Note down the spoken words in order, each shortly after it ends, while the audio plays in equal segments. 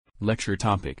Lecture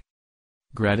topic: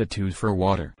 Gratitude for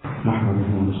water. One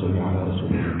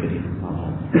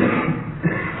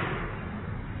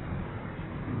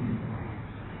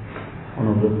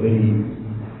of the very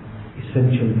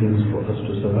essential things for us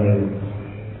to survive.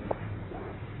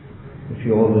 If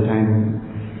you all the time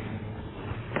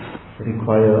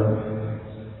require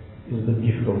is the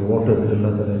gift of water that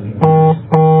Allah Ta'ala has given us.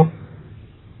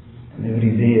 And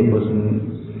every day a person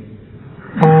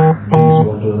drinks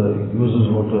water, uses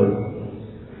water,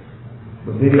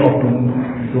 but very often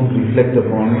don't reflect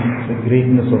upon the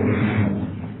greatness of this ni'mah.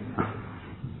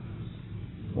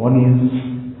 One is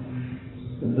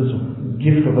that this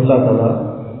gift of Allah Ta'ala,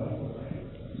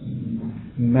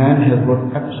 man has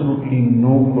got absolutely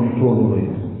no control over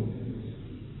it.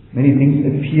 Many things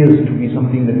appears to be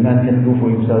something that man can do for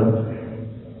himself,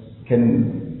 can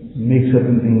make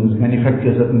certain things,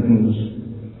 manufacture certain things.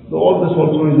 So all this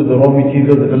also is the raw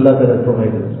material that Allah has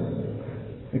provided.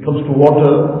 When it comes to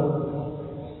water,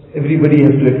 everybody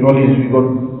has to acknowledge we've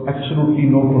got absolutely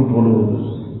no control over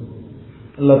this.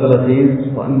 Allah Ta'ala says,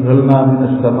 وَأَنْزَلْنَا مِنَ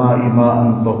السَّمَاءِ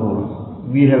مَاءً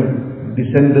طَهُورًا. We have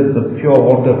descended the pure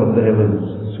water from the heavens.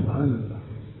 Subhanallah.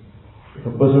 If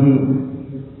a person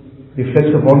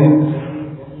reflects upon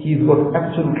it, he's got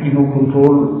absolutely no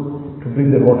control to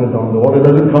bring the water down. The water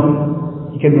doesn't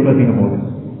come, he can do nothing about it.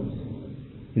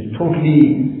 He's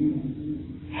totally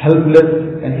helpless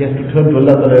and he has to turn to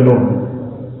Allah Ta'ala alone.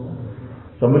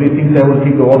 Somebody thinks I will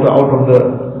take the water out of the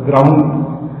ground.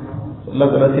 So Allah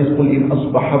Ta'ala says, قُلْ إِنْ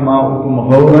أَصْبَحَ مَاؤُكُمْ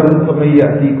غَوْرًا فَمَنْ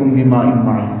يَأْتِيكُمْ بِمَاءٍ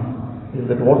مَعِينٍ.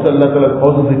 Is that water Allah Ta'ala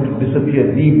causes it to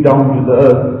disappear deep down to the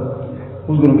earth.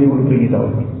 Who's going to be able to bring it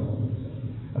out?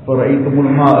 أَفَرَأَيْتُمُ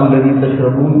الْمَاءَ الَّذِي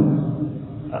تَشْرَبُونَ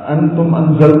أَأَنْتُمْ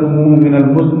أَنزَلْتُمُوهُ مِنَ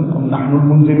الْمُزْنِ أَمْ نَحْنُ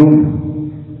الْمُنزِلُونَ.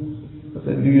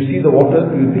 Do you see the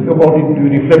water? Do you think about it? Do you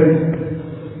reflect?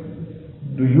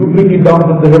 Do you bring it down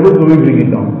from the heavens or we bring it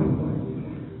down?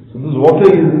 So this water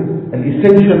is an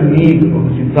essential need of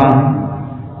this insan,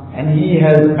 and he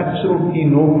has absolutely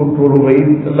no control over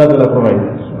it. Allah Ta'ala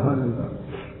provides.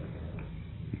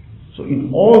 So in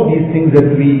all these things that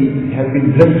we have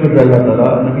been blessed with Allah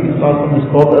Ta'ala, Nabi Sallallahu Alaihi Wasallam has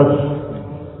taught us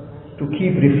to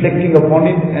keep reflecting upon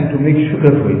it and to make shukr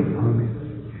for it.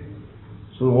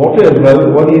 So water as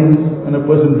well, one is when a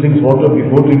person drinks water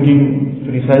before drinking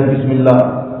to recite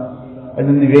Bismillah, and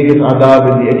then the various adab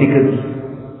and the etiquettes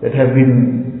that have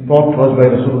been taught to us by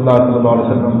Rasulullah Sallallahu Alaihi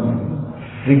Wasallam.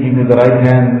 Drinking with the right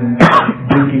hand,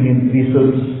 drinking in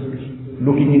pieces,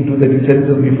 looking into the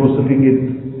utensil before sipping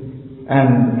it,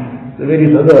 and the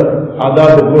various other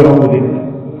adab that go along with it.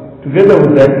 Together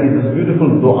with that is this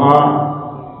beautiful dua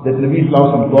that Nabi Sallallahu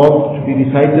Alaihi Wasallam taught to be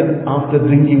recited after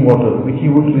drinking water, which he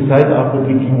would recite after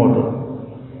drinking water.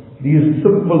 These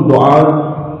simple du'as,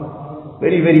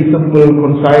 very, very simple,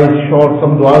 concise, short.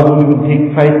 Some du'as only would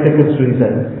take 5 seconds to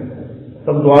recite.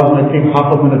 Some du'as might take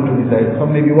half a minute to recite, some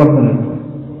maybe 1 minute.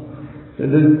 So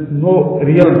there is no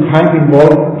real time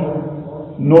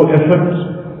involved, no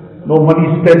effort, no money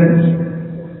spent.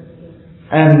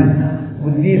 And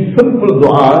with these simple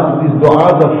du'as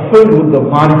are filled with the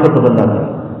ma'rifat of Allah.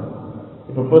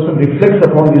 If a person reflects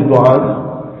upon these du'as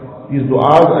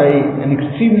are an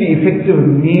extremely effective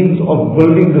means of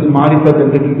building this ma'rifat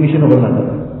and recognition of Allah.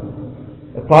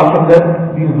 Apart from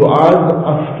that, these du'as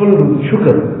are filled with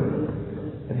shukr.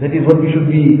 And that is what we should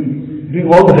be doing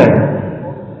all the time.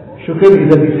 Shukr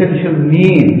is an essential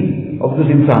need of this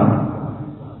insan.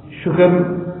 Shukr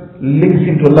links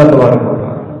into Allah Ta'ala.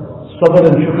 Sabr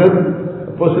and shukr,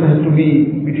 a person has to be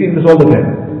between this all the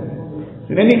time.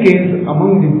 In any case,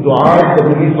 among the du'as that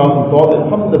Nabi Sallallahu Alaihi Wasallam taught,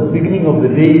 from the beginning of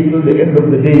the day till the end of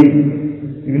the day,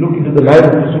 if you look into the life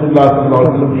of Rasulullah Sallallahu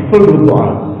Alaihi Wasallam, filled with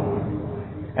du'as.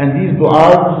 And these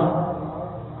du'as,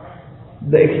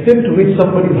 the extent to which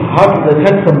somebody's heart is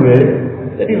attached somewhere,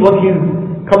 that is what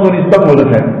comes on his tongue all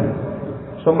the time.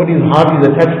 Somebody's heart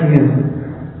is attached to his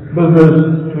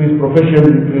business, to his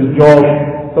profession, to his job,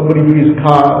 somebody to his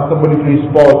car, somebody to his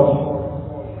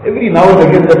sports. Every now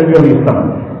and again that will be on his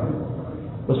tongue.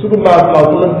 Rasulullah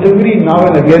ﷺ, every now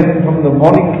and again, from the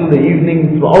morning till the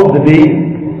evening, throughout the day,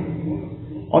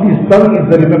 on his tongue is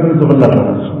the remembrance of Allah.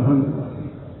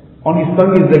 On his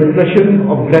tongue is the expression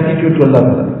of gratitude to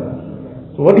Allah.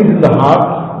 So what is in the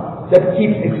heart, that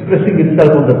keeps expressing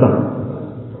itself on the tongue.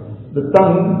 The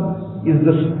tongue is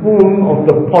the spoon of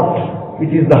the pot,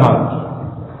 which is the heart.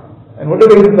 And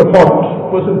whatever is in the pot,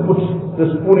 a person puts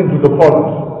the spoon into the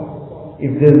pot.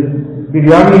 If there's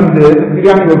biryani in there, then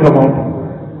biryani will come out.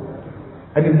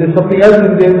 And if there's something else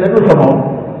in there, that will come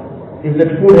out. If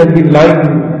that food has been lying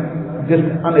just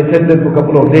unattended for a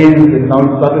couple of days and now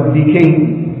it started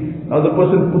decaying, now the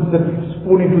person puts that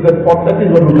spoon into that pot, that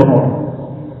is what will come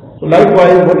out.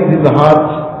 likewise, what is in the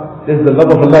heart? There's the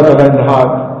love of Allah Ta'ala in the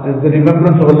heart. There's the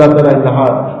remembrance of Allah Ta'ala in the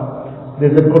heart.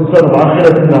 There's the concern of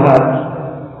akhirat in the heart.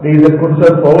 There is a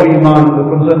concern for our iman, the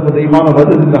concern for the iman of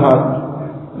others in the heart.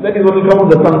 That is what will come on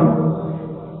the tongue.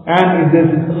 And if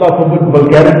there's, Allah forbid,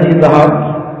 vulgarity in the heart,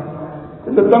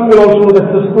 then the tongue will also,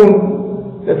 that's the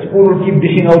spoon. That spoon will keep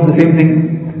dishing out the same thing.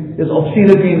 There's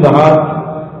obscenity in the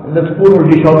heart, and that spoon will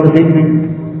dish out the same thing.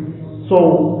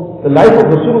 So, the life of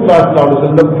Rasulullah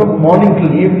from morning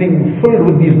till evening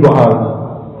filled with these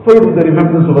du'as, filled with the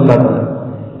remembrance of Allah Ta'ala.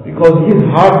 Because his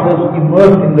heart was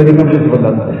immersed in the remembrance of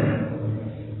Allah Ta'ala.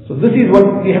 So this is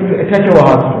what we have to attach our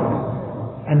hearts to.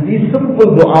 And these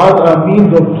simple du'as are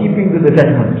means of keeping this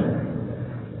attachment.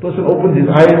 Person opens his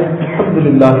eyes,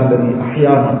 Alhamdulillah alladhi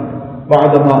ahyana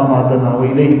ba'da ma amatana wa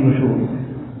ilayhi nushur.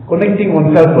 Connecting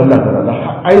oneself to Allah Ta'ala. The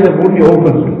eyes are only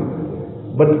open,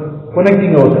 but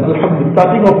connecting ourselves, Alhamdulillah,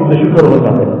 starting off with the Shukr of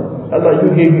Allah Ta'ala. Allah, you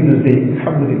gave me this day,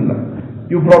 Alhamdulillah.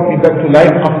 You brought me back to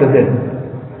life after death.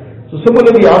 So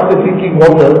similarly, after drinking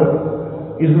water,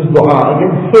 is this dua,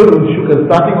 again filled with shukr,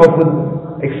 starting off with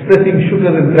expressing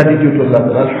shukr and gratitude to Allah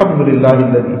Ta'ala. Alhamdulillah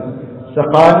alladhi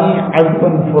saqani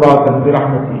azban furatan bi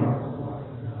rahmati.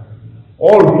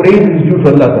 All praise is due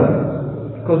to Allah Ta'ala.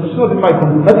 Because it's not in my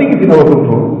control, nothing is in our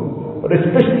control. But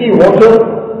especially water,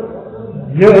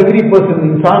 here every person,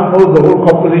 insan knows the whole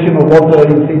composition of water.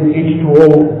 It says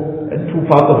H2O and 2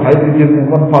 parts of hydrogen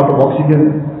and 1 part of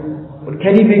oxygen. But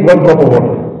can he make 1 drop of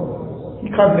water? He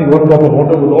can't make 1 drop of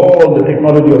water with all the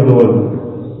technology of the world.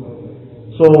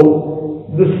 So,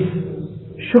 this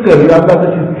shukr, Ya Allah,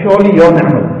 this is purely your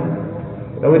ni'mat.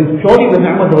 Now it is purely the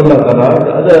ni'mat of Allah Ta'ala.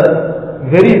 The other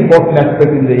very important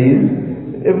aspect in there is,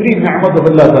 every ni'mat of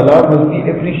Allah Ta'ala must be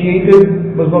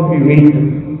appreciated, must not be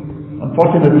wasted.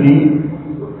 Unfortunately,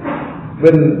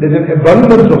 when there's an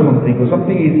abundance of something, or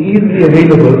something is easily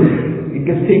available, it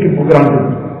gets taken for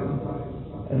granted.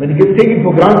 And when it gets taken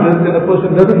for granted, then a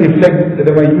person doesn't reflect that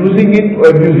am I using it or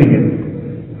abusing it?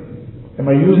 Am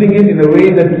I using it in a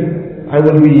way that I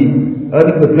will be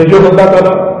earning the pleasure of Allah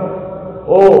Ta'ala,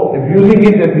 or abusing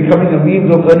it and becoming a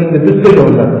means of earning the displeasure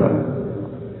of Allah Ta'ala?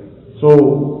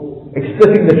 So,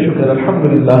 expressing that shukr,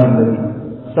 Alhamdulillah alladhi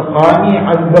saqani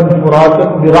azban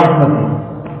furatan bi rahmati.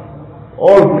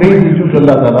 All praise is due to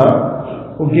Allah Ta'ala,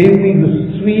 who gave me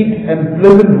the sweet and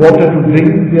pleasant water to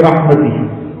drink bi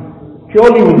rahmati.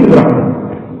 Purely with his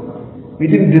rahmah. We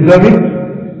didn't deserve it.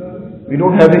 We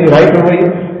don't have any right over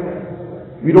it.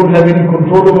 We don't have any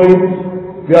control over it.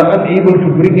 We are unable to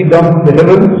bring it down from the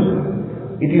heavens.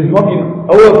 It is not in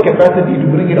our capacity to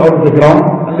bring it out of the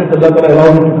ground unless Allah Ta'ala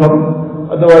allows it to come.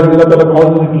 Otherwise Allah Ta'ala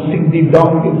causes it to sink deep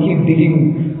down. We can keep digging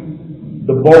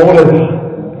the borehole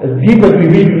as deep as we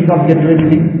wish, we can't get to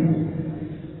anything.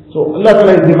 So Allah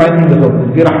Ta'ala is reminding us of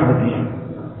this, bi rahmati.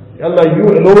 Allah, you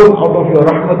alone out of your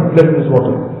rahmat bless this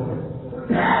water.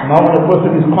 Now when a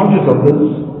person is conscious of this,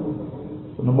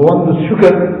 so number one, this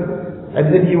shukr, and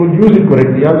then he will use it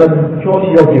correctly. Allah, this is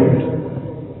surely your gift.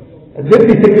 And then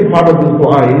the second part of this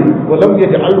dua is, وَلَمْ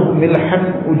يَجْعَلْهُ مِلْحًا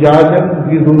أُجَاجًا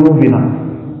بِذُنُوبِنَا.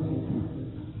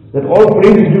 That all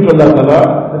praise is due to Allah Ta'ala,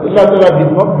 that Allah Ta'ala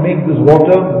did not make this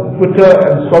water bitter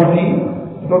and salty,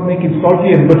 did not make it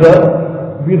salty and bitter,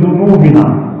 بِذُنُوبِنَا,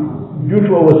 due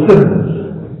to our sins.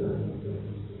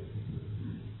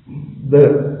 The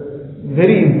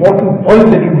very important point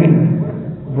that you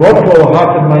brought to our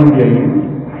heart and mind here is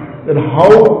that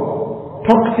how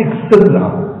toxic sins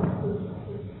are.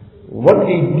 What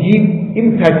a deep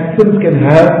impact sins can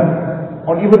have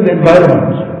on even the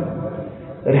environment.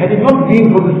 That had it not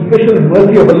been for the special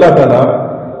mercy of Allah Ta'ala,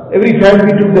 every time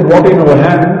we took that water in our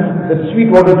hands, that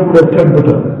sweet water would have turned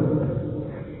bitter.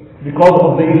 Because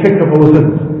of the effect of our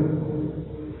sins.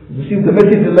 This is the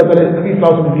message Allah Ta'ala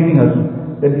is giving us.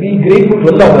 That be grateful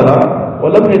to Allah Ta'ala,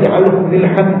 وَلَمْ يَجْعَلْهُ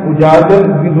مِلْحًا أُجَاجًا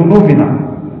بِذُنُوبِنَا.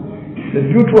 That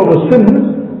due to our sins,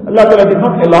 Allah Ta'ala did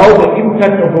not allow the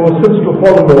impact of our sins to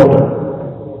fall in the water.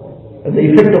 And the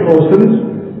effect of our sins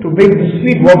to make the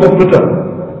sweet water bitter.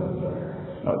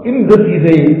 Now in this is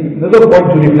another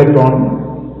point to reflect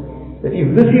on, that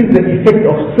if this is the effect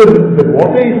of sin, that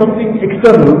water is something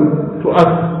external to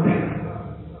us,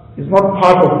 it's not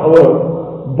part of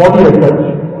our body as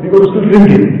such, we got to still drink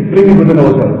it within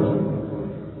ourselves.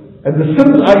 And the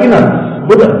sins are in us,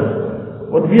 with us,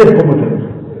 what we have committed.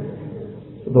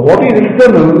 So the water is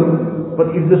external, but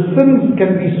if the sins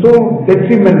can be so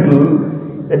detrimental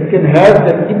that it can have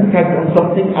that impact on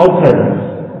something outside us,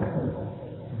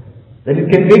 that it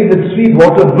can make the sweet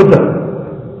water bitter.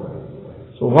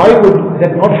 So why would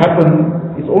that not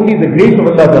happen? It's only the grace of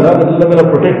Allah Ta'ala that Allah will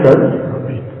protect us.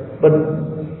 But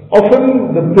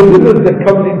often the business that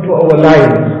comes into our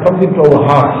lives, comes into our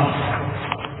hearts,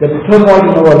 that turmoil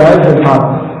in our lives and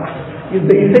hearts is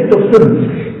the effect of sin.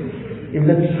 If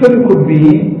that sin could be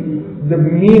the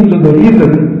means or the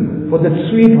reason for that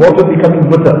sweet water becoming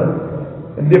bitter,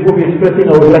 and therefore we expressing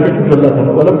our gratitude to Allah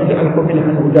Ta'ala. وَلَمْ تَجْعَلْ قَوْمِنَا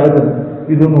أُجَازًا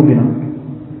بِذُنُوبِنَا.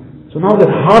 So now that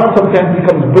heart sometimes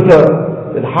becomes bitter,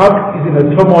 that heart is in a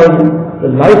turmoil,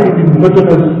 the life is in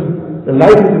bitterness, the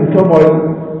life is in turmoil.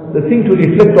 The thing to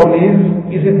reflect on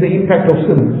is it the impact of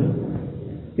sins?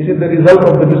 Is it the result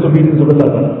of the disobedience of Allah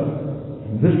Ta'ala?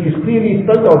 This is clearly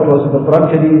spelled out to us in the Quran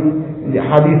Sharif, in the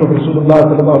hadith of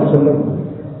Rasulullah Sallallahu Alaihi Wasallam,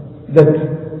 that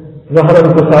ظهر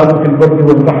الفساد في البر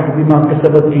والبحر بما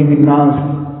كسبت أيدي الناس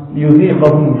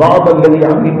ليذيقهم بعض الذي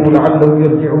عملوا لعلهم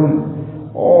يرجعون.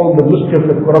 All the mischief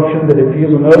and corruption that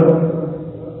appears on earth,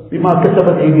 بما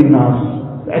كسبت أيدي الناس,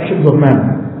 the actions of man.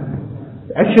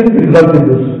 The action results in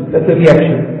this. That's a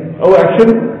reaction. Our action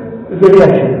is a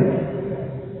reaction.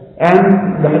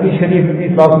 And the Hadith Sharif in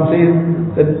this class says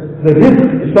that the risk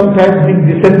is sometimes being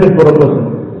descended for a person.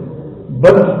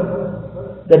 But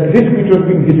that risk which was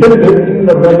being descended in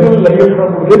the rajul la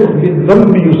yahramu risk bi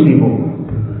dhanbi yusibu.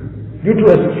 Due to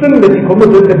a sin that he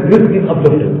committed, that risk is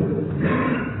uplifted.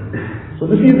 So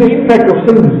this is the impact of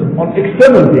sins on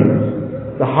external things.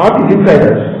 The heart is inside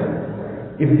us.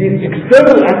 If these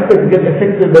external aspects get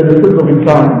affected by the sins of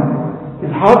insan,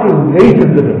 his heart is very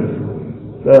sensitive.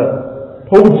 The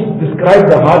poets describe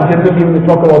the heart generally when they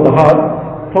talk about the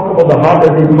heart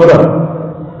as a mirror.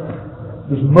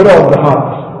 This mirror of the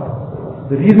heart.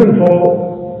 The reason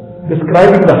for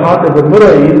describing the heart as a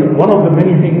mirror is one of the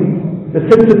many things, the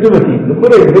sensitivity. The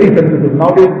mirror is very sensitive.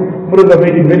 Nowadays, mirrors are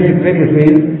made in various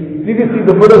ways. Previously,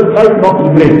 the mirror slight knock is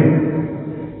great.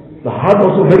 The heart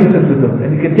also very sensitive,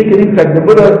 and you can take an impact. The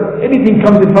mirror, anything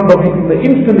comes in front of it, the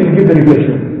instant will give the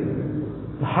reflection.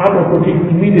 The heart also takes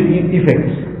immediate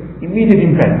effects, immediate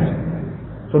impacts.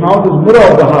 So now this mirror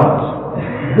of the heart,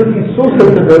 this is so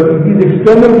sensitive, if these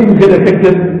external things get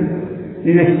affected,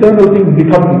 these external things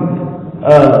become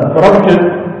corrupted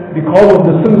because of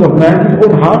the sins of man, his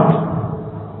own heart,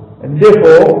 and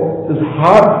therefore this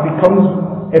heart becomes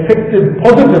affected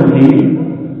positively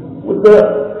with the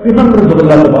remembrance of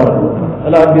Allah Ta'ala.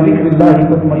 Allah bi dhikrillahi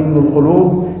tatma'innul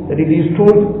qulub, that it is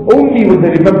told only with the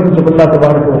remembrance of Allah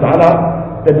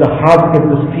Ta'ala that the heart gets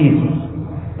this peace.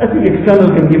 I think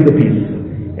external can give the peace.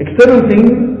 External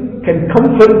things can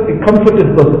comfort a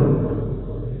comforted person.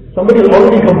 Somebody is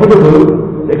already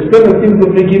comfortable, the external things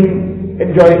will make him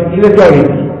he'll enjoy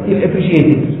it, he'll appreciate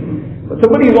it. But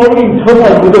somebody is already in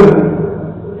turmoil with him,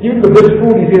 even the best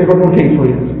food he says, I've got no taste for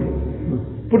it.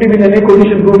 Put him in an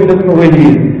air-conditioned room, he doesn't know where he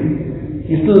is.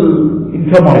 He's still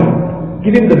in turmoil.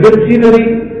 Give him the best scenery,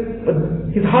 but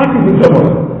his heart is in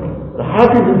turmoil. The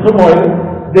heart is in turmoil,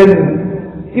 then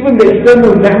even the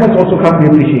external ni'mas also can't be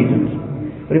appreciated.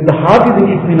 But if the heart is in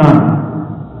itminan,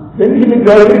 then he'll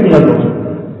enjoy everything else also.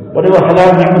 Whatever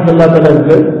halal ni'mas Allah Ta'ala has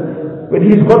blessed, when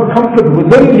he's got comfort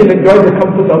within, he'll enjoy the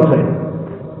comfort outside.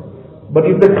 But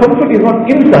if the comfort is not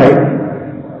inside,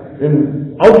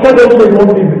 then outside also he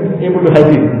won't be able to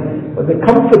help him. But the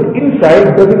comfort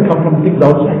inside doesn't come from things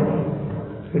outside.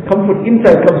 The comfort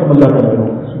inside comes from Allah Ta'ala.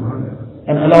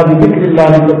 And Allah bi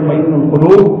dhikrillahi tatma'innul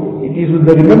qulub, it is with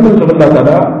the remembrance of Allah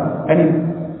Ta'ala,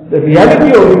 and the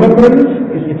reality of remembrance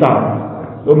is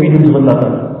ita'at, the obedience of Allah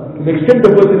Ta'ala. To the extent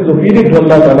the person is obedient to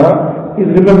Allah Ta'ala, he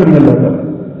is remembering Allah Ta'ala.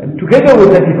 And together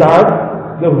with that ita'at,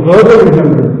 the verbal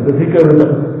remembrance, the dhikr, the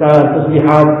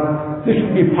tasbihat, this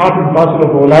should be part and parcel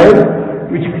of our lives,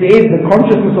 which creates the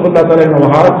consciousness of Allah Ta'ala in our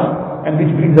hearts, and which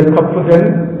brings that comfort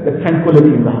and that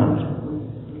tranquility in the heart.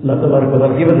 Allah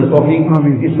Ta'ala give us this tawfiq.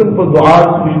 These simple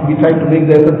du'as, we should be trying to make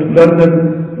the effort to learn them,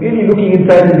 really looking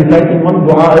inside and reciting one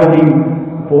du'a every,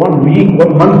 for 1 week,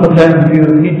 1 month sometimes if you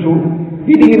need to.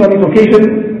 Reading it on each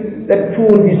occasion, that too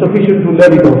will be sufficient to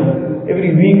learn it off.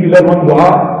 Every week we learn one du'a,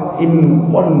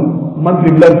 in 1 month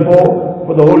we've learned 4,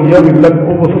 for the whole year we've learned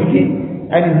over 50.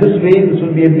 And in this way, this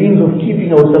will be a means of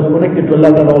keeping ourselves connected to Allah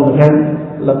Ta'ala all the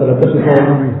time. Allah Ta'ala bless us all.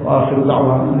 Wa akhiru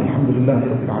da'wana, alhamdulillah.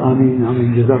 Ameen,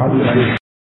 ameen. Jazakallah.